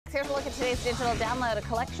Here's a look at today's digital download, a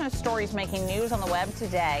collection of stories making news on the web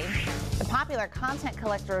today. The popular content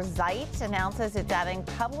collector Zite announces it's adding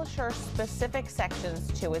publisher-specific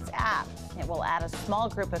sections to its app. It will add a small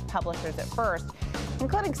group of publishers at first,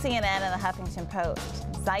 including CNN and the Huffington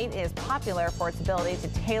Post. Zite is popular for its ability to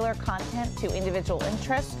tailor content to individual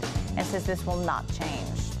interests and says this will not change.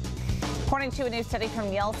 According to a new study from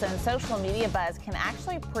Nielsen, social media buzz can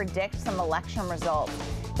actually predict some election results.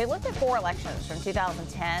 They looked at 4 elections from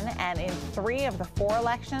 2010, and in 3 of the 4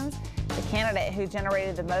 elections, the candidate who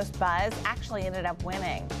generated the most buzz actually ended up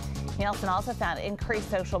winning. Nielsen also found increased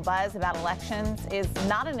social buzz about elections is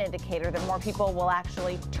not an indicator that more people will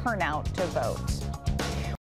actually turn out to vote.